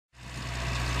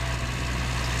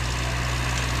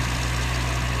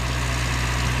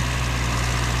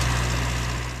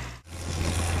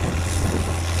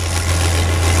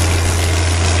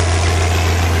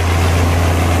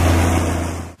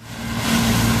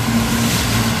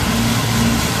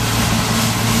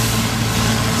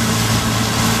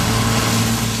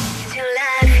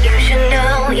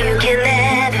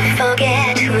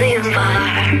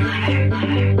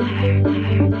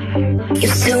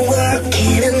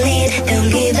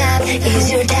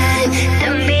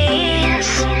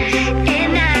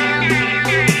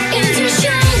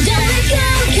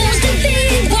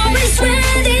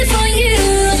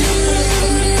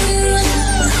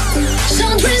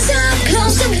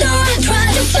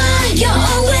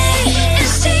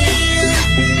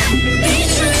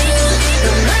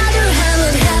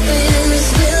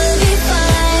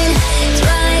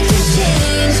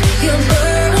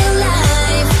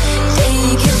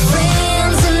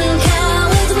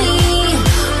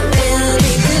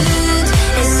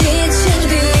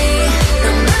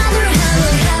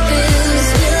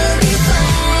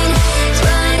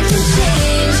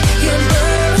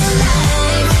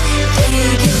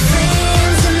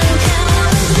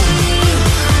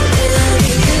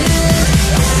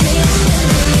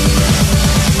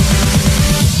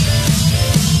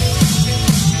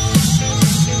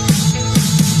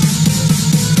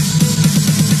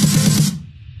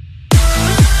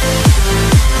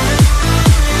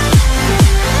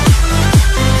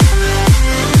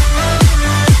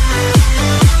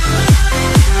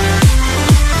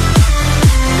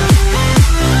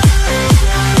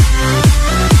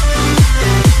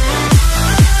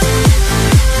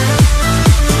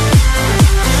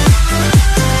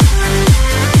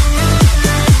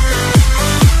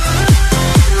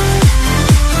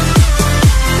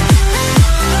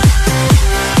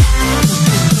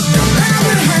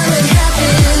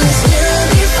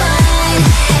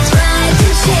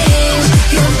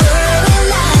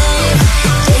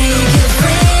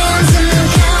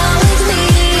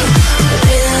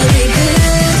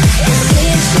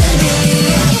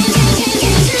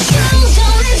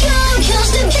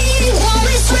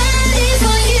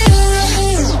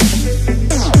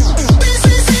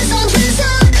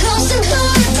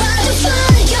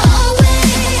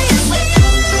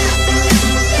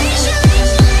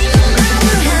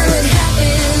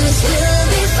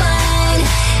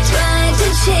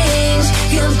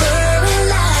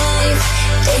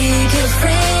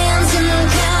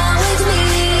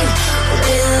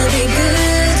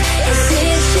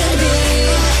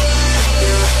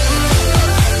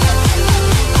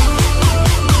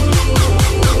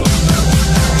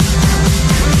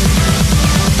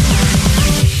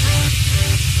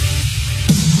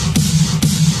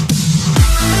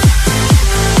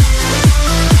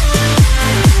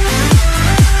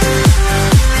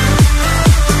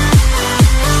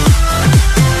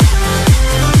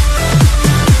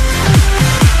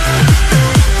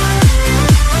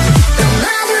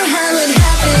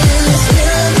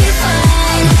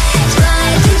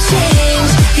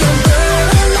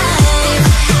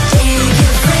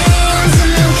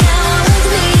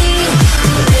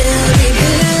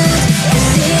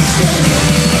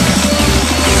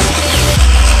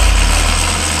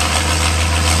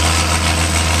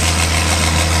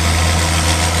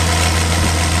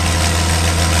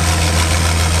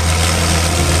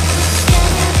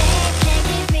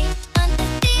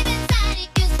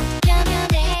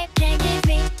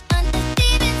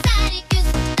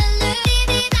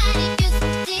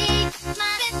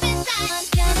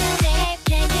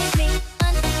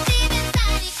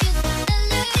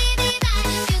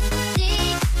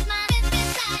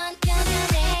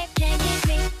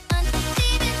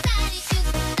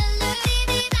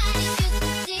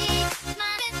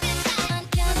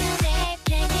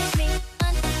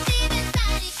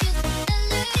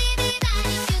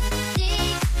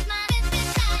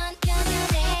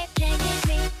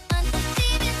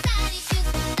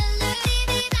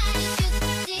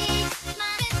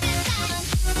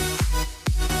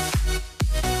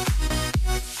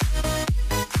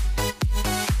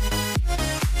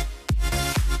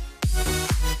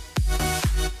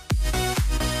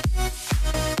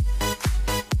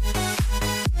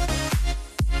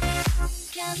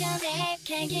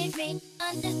can't give me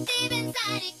on the deep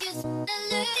inside it goes the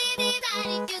loop deep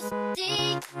it goes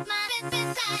deep my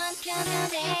inside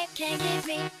can't give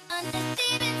me on the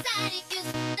deep inside it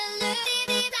goes the loop deep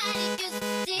it goes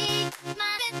deep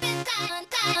my inside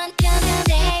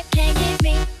can't give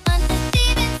me on the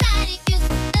deep inside it goes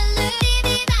the loop deep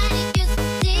it goes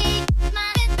deep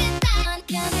my inside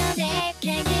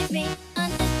can't give me on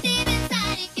the deep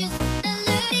inside it goes the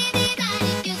loop deep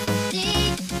it goes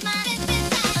deep my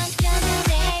inside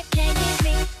can't give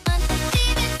me on the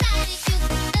deep inside it goes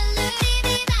the loop deep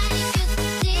it goes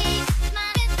deep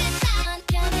my inside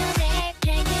can't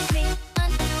give me on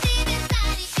the deep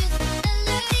inside it goes the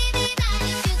loop deep it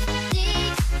goes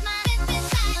deep my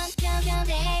inside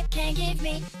can't give me can't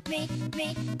give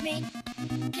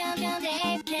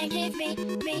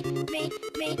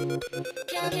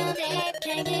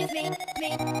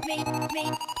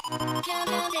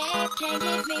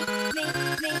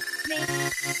me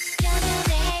can't give me